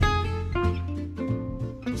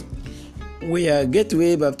We are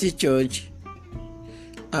Gateway Baptist Church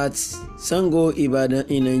at Sango, Ibadan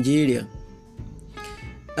in Nigeria.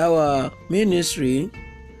 Our ministry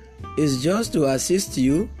is just to assist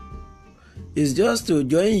you, is just to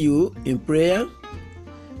join you in prayer,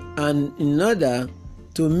 and in order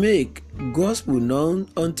to make gospel known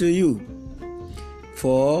unto you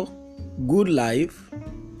for good life,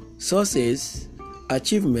 success,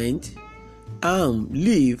 achievement, and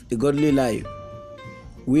live a godly life.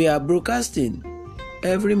 We are broadcasting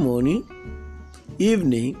every morning,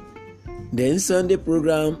 evening, then Sunday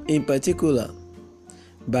program in particular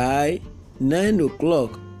by 9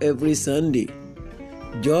 o'clock every Sunday,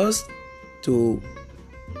 just to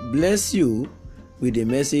bless you with the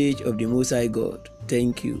message of the Most High God.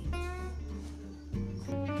 Thank you.